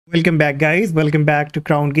Welcome back guys, welcome back to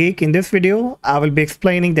Crown Geek. In this video, I will be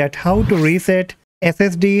explaining that how to reset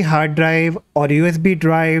SSD hard drive or USB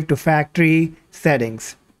drive to factory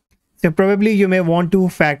settings. So probably you may want to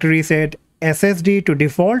factory reset SSD to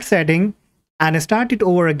default setting and start it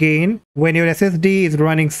over again when your SSD is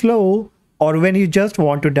running slow or when you just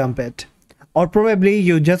want to dump it. Or probably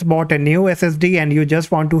you just bought a new SSD and you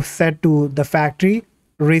just want to set to the factory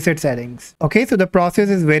reset settings. Okay, so the process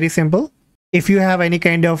is very simple. If you have any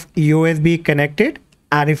kind of USB connected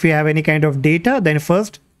and if you have any kind of data, then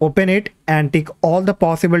first open it and take all the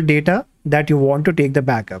possible data that you want to take the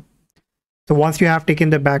backup. So once you have taken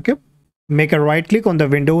the backup, make a right click on the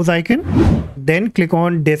Windows icon, then click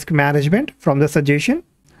on disk management from the suggestion.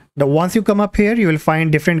 Now once you come up here, you will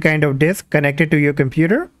find different kind of disk connected to your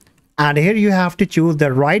computer. And here you have to choose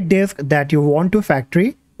the right disk that you want to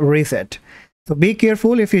factory reset. So be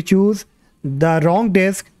careful, if you choose the wrong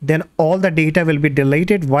disk, then all the data will be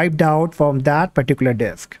deleted, wiped out from that particular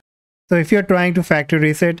disk. So if you're trying to factory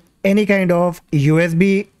reset any kind of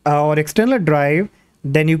USB or external drive,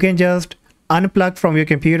 then you can just unplug from your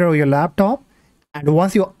computer or your laptop. And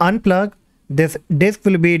once you unplug, this disk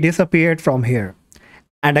will be disappeared from here.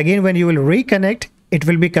 And again, when you will reconnect, it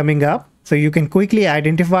will be coming up. So you can quickly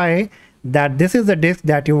identify that this is the disk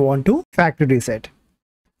that you want to factory reset.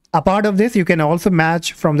 A part of this, you can also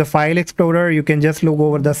match from the file explorer. You can just look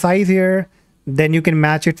over the size here, then you can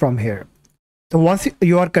match it from here. So once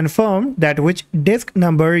you are confirmed that which disk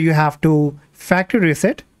number you have to factory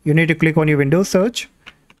reset, you need to click on your Windows search,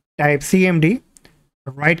 type CMD,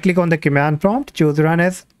 right click on the command prompt, choose run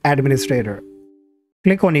as administrator.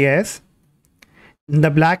 Click on yes. In the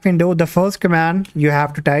black window, the first command you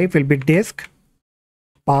have to type will be disk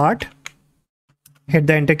part, hit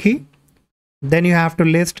the enter key. Then you have to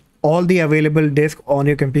list all the available disk on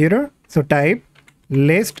your computer. So type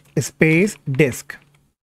list space disk.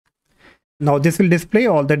 Now this will display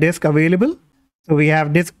all the disk available. So we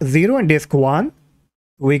have disk 0 and disk 1.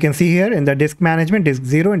 We can see here in the disk management, disk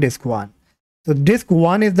 0 and disk 1. So disk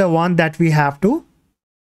 1 is the one that we have to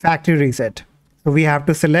factory reset. So we have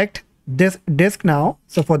to select this disk now.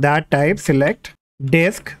 So for that, type select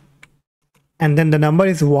disk and then the number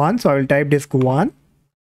is 1. So I will type disk 1.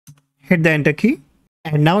 Hit the enter key,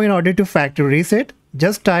 and now in order to factory reset,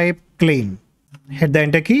 just type clean. Hit the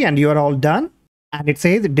enter key and you are all done, and it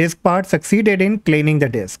says disk part succeeded in cleaning the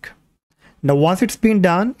disk. Now once it's been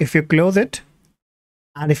done, if you close it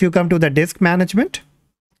and if you come to the disk management,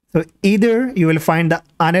 so either you will find the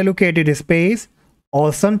unallocated space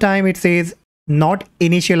or sometime it says not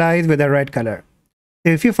initialized with a red color.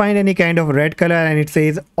 So if you find any kind of red color and it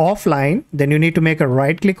says offline, then you need to make a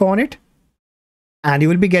right click on it and you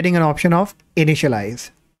will be getting an option of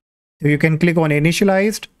initialize. So you can click on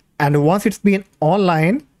initialized, and once it's been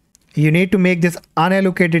online, you need to make this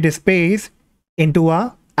unallocated space into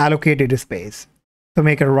a allocated space. So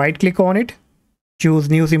make a right click on it, choose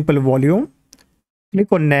new simple volume,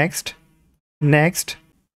 click on next.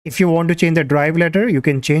 If you want to change the drive letter, you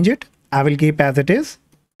can change it. I will keep as it is.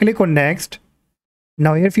 Click on next.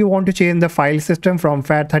 Now if you want to change the file system from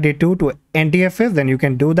FAT32 to NTFS, then you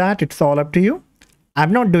can do that. It's all up to you.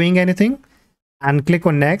 I'm not doing anything, and click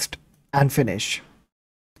on next and finish.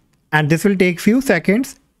 And this will take few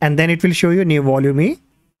seconds and then it will show you new volume E.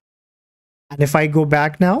 And if I go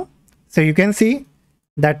back now, so you can see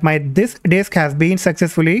that this disk has been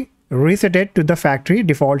successfully resetted to the factory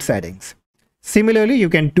default settings. Similarly, you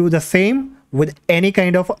can do the same with any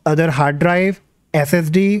kind of other hard drive,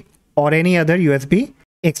 SSD or any other USB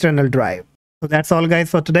external drive. So that's all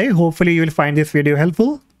guys for today. Hopefully you will find this video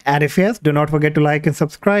helpful. And if yes, do not forget to like and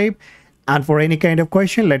subscribe. And for any kind of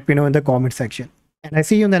question, let me know in the comment section. And I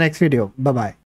see you in the next video. Bye-bye.